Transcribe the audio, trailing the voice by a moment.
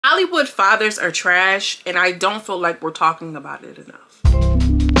Hollywood fathers are trash, and I don't feel like we're talking about it enough.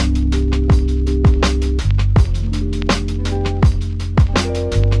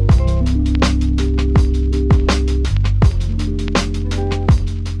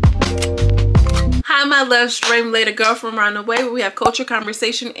 Hi my love, stream later girl from around the way, where we have culture,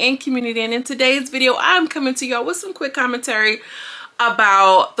 conversation, and community. And in today's video, I'm coming to y'all with some quick commentary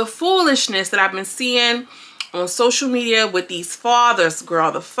about the foolishness that I've been seeing on social media with these fathers,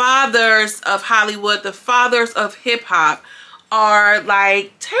 girl. The fathers of Hollywood, the fathers of hip-hop are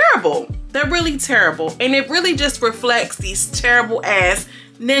like terrible. They're really terrible, and it really just reflects these terrible ass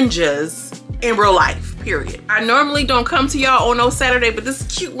ninjas in real life, period. I normally don't come to y'all on no Saturday, but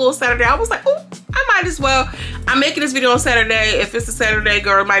this cute little Saturday, I was like, oh, I might as well. I'm making this video on Saturday. If it's a Saturday,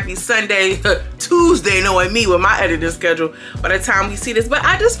 girl, it might be Sunday, Tuesday, knowing me with my editing schedule by the time we see this. But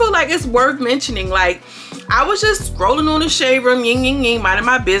I just feel like it's worth mentioning. Like, I was just scrolling on the shade room, ying, minding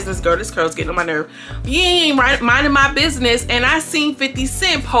my business. Girl, this girl's getting on my nerve. Ying, minding my business, and I seen 50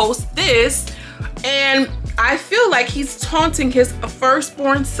 Cent post this, and I feel like he's taunting his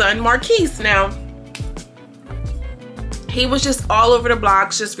firstborn son, Marquis. Now, he was just all over the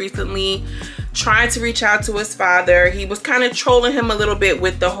blogs just recently trying to reach out to his father. He was kind of trolling him a little bit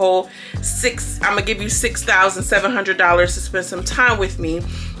with the whole I'm gonna give you $6,700 to spend some time with me.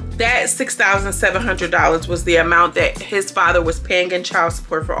 That $6,700 was the amount that his father was paying in child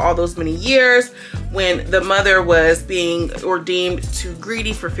support for all those many years when the mother was being deemed too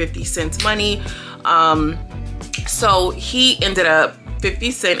greedy for 50 Cent's money. So he ended up,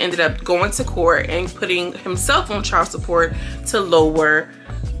 50 Cent ended up going to court and putting himself on child support to lower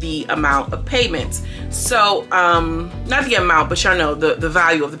the amount of payments. So not the amount, but y'all know the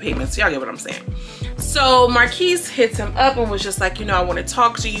value of the payments. Y'all get what I'm saying. So Marquis hits him up and was just like, you know, I want to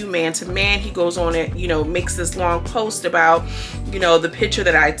talk to you man to man. He goes on it, you know, makes this long post about, you know, the picture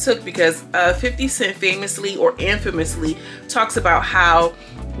that I took, because 50 Cent famously or infamously talks about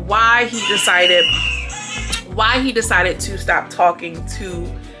why he decided to stop talking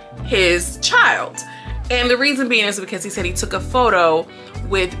to his child. And the reason being is because he said he took a photo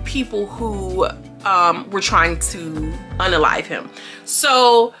with people who were trying to unalive him.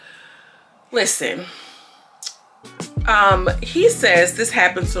 So listen, he says this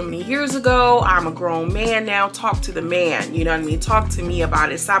happened so many years ago. I'm a grown man now. Talk to the man. You know what I mean? Talk to me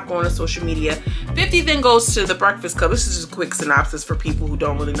about it. Stop going to social media. 50 then goes to the Breakfast Club. This is just a quick synopsis for people who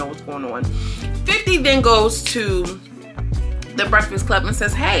don't really know what's going on. 50 then goes to the Breakfast Club and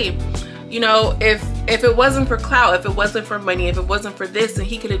says, hey, you know, if it wasn't for clout, if it wasn't for money, if it wasn't for this, then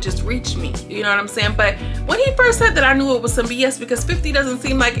he could have just reached me. You know what I'm saying? But when he first said that, I knew it was some BS, because 50 doesn't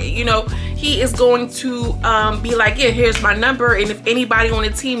seem like, you know, he is going to be like, yeah, here's my number. And if anybody on the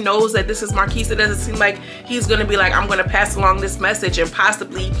team knows that this is Marquis, it doesn't seem like he's going to be like, I'm going to pass along this message and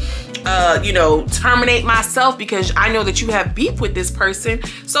possibly, you know, terminate myself because I know that you have beef with this person.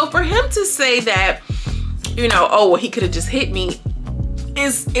 So for him to say that, you know, oh, well, he could have just hit me,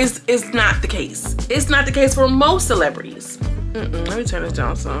 is not the case. It's not the case for most celebrities. Let me turn this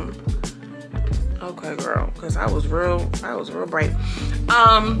down some. Okay, girl, because I was real bright.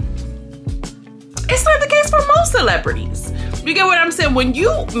 It's not the case for most celebrities. You get what I'm saying? When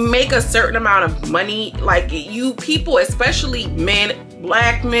you make a certain amount of money, like you people, especially men,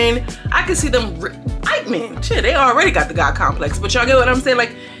 black men, I can see them, white men, shit, they already got the God complex, but y'all get what I'm saying?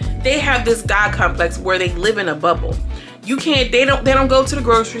 Like, they have this God complex where they live in a bubble. You can't, they don't go to the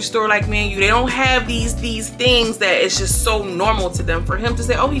grocery store like me and you. They don't have these things that it's just so normal to them. For him to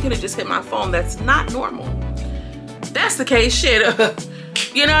say, oh, he could have just hit my phone, that's not normal. That's the case, shit.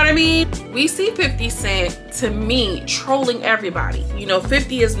 You know what I mean? We see 50 Cent, to me, trolling everybody. You know,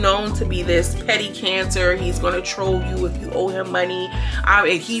 50 is known to be this petty cancer. He's gonna troll you if you owe him money.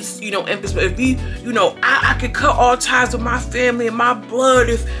 And he's, you know, if you know, I could cut all ties with my family and my blood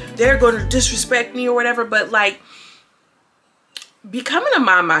if they're gonna disrespect me or whatever. But like, becoming a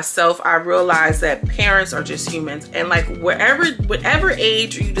mom myself, I realized that parents are just humans, and like whatever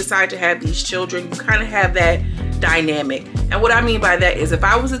age you decide to have these children, you kind of have that dynamic. And what I mean by that is, if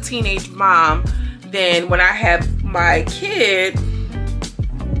I was a teenage mom, then when I have my kid,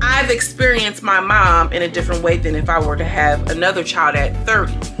 I've experienced my mom in a different way than if I were to have another child at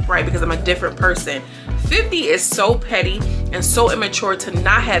 30, right? Because I'm a different person. 50 is so petty and so immature to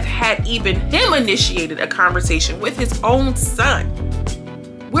not have had even him initiated a conversation with his own son.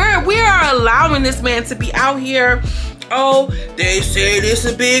 We are allowing this man to be out here. Oh, they say this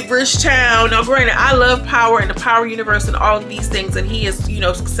is a big rich town. Now granted, I love power and the power universe and all of these things, and he is, you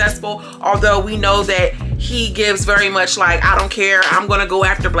know, successful, although we know that he gives very much like, I don't care, I'm gonna go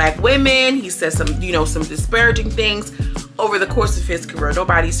after black women. He says some, you know, some disparaging things. over the course of his career.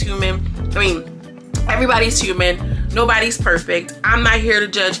 Nobody's human. I mean, everybody's human. Nobody's perfect. I'm not here to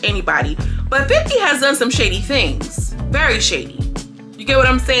judge anybody. But 50 has done some shady things. Very shady. You get what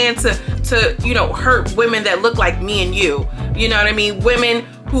I'm saying? To you know, hurt women that look like me and you. You know what I mean? Women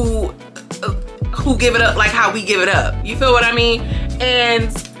who give it up like how we give it up. You feel what I mean?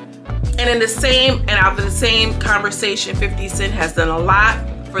 And in the same, and out of the same conversation, 50 Cent has done a lot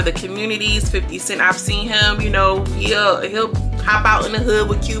for the communities. 50 Cent, I've seen him, you know, he'll hop out in the hood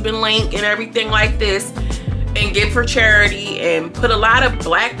with Cuban Link and everything like this and give for charity and put a lot of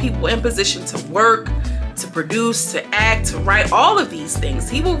black people in position to work, to produce, to act, to write, all of these things.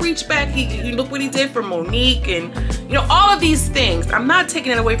 He will reach back. You look what he did for Monique and, you know, all of these things. I'm not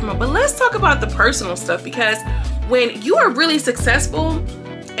taking it away from him, but let's talk about the personal stuff, because when you are really successful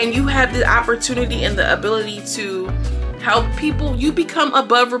and you have the opportunity and the ability to help people, you become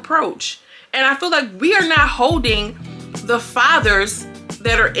above reproach. And I feel like we are not holding the fathers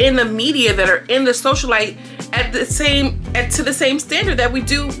that are in the media, that are in the socialite to the same standard that we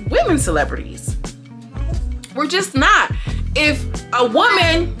do women celebrities. We're just not. If a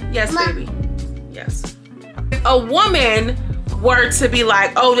woman, yes, baby, yes. If a woman were to be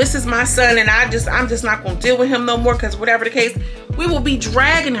like, oh, this is my son and I'm just not gonna deal with him no more, because whatever the case, we will be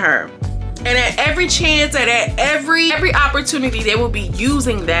dragging her. And at every chance, and at every opportunity, they will be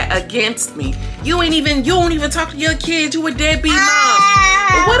using that against me. You don't even talk to your kids, you a deadbeat mom.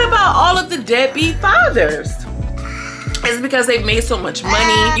 But what about all of the deadbeat fathers? It's because they've made so much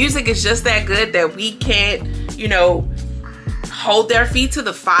money. Music is just that good that we can't, you know, hold their feet to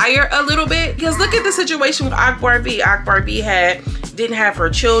the fire a little bit. Because look at the situation with Akbar V. Akbar V didn't have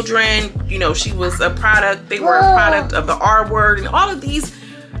her children. You know, she was a product. They were a product of the R word and all of these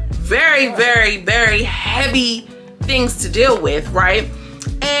very, very, very heavy things to deal with, right?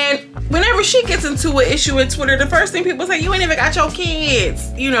 And whenever she gets into an issue with Twitter, the first thing people say, you ain't even got your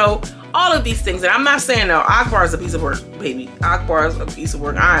kids, you know, all of these things. And I'm not saying, no, Akbar is a piece of work, baby. Akbar is a piece of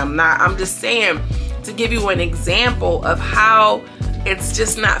work. I am not. I'm just saying, to give you an example of how it's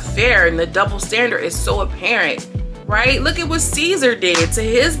just not fair and the double standard is so apparent, right? Look at what Caesar did to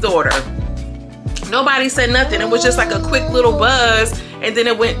his daughter. Nobody said nothing. It was just like a quick little buzz and then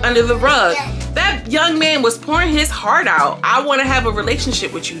it went under the rug. That young man was pouring his heart out. I want to have a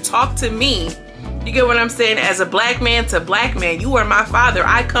relationship with you. Talk to me. You get what I'm saying? As a black man to black man, you are my father.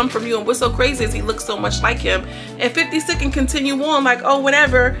 I come from you. And what's so crazy is he looks so much like him. And 50 Cent can continue on like, oh,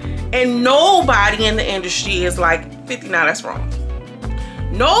 whatever. And nobody in the industry is like, 50, nah, that's wrong.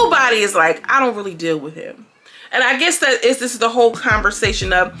 Nobody is like, I don't really deal with him. And I guess this is the whole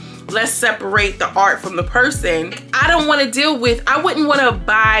conversation of, let's separate the art from the person. I don't want to deal with, I wouldn't want to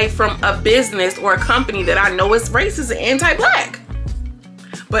buy from a business or a company that I know is racist and anti-black.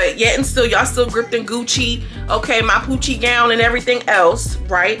 But yet and still, y'all still gripped in Gucci, okay, my Poochie gown and everything else,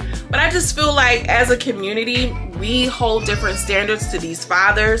 right? But I just feel like as a community, we hold different standards to these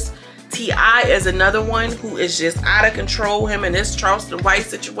fathers. T.I. is another one who is just out of control. Him and this Charleston White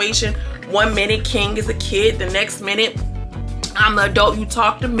situation. 1 minute King is a kid, the next minute I'm the adult, you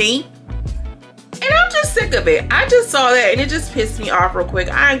talk to me. And I'm just sick of it. I just saw that and it just pissed me off real quick.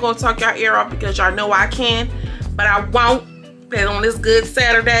 I ain't gonna talk y'all ear off because y'all know I can, but I won't. And on this good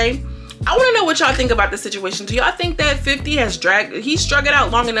Saturday, I want to know what y'all think about the situation. Do y'all think that 50 has he's drug it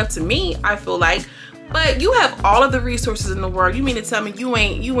out long enough? To me, I feel like. But you have all of the resources in the world. You mean to tell me you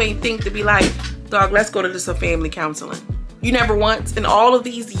ain't think to be like, dog, let's go to this family counseling? You never once in all of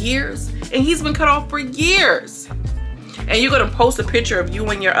these years? And he's been cut off for years. And you're gonna post a picture of you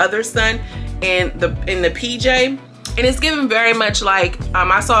and your other son in the PJ, and it's given very much like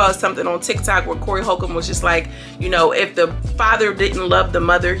I saw something on TikTok where Corey Holcomb was just like, you know, if the father didn't love the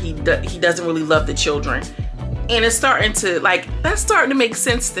mother, he doesn't really love the children. And it's starting to like, that's starting to make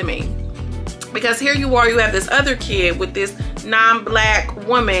sense to me, because here you are, you have this other kid with this non-black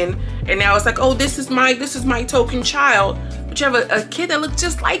woman, and now it's like, oh, this is my token child. But you have a kid that looks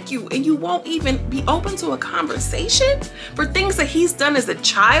just like you, and you won't even be open to a conversation for things that he's done as a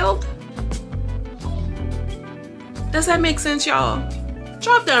child. Does that make sense, y'all?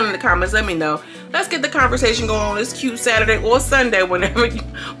 Drop down in the comments, let me know. Let's get the conversation going on this cute Saturday or Sunday,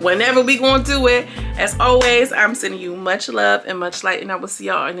 whenever we gonna do it. As always, I'm sending you much love and much light, and I will see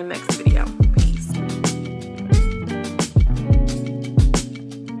y'all in the next video.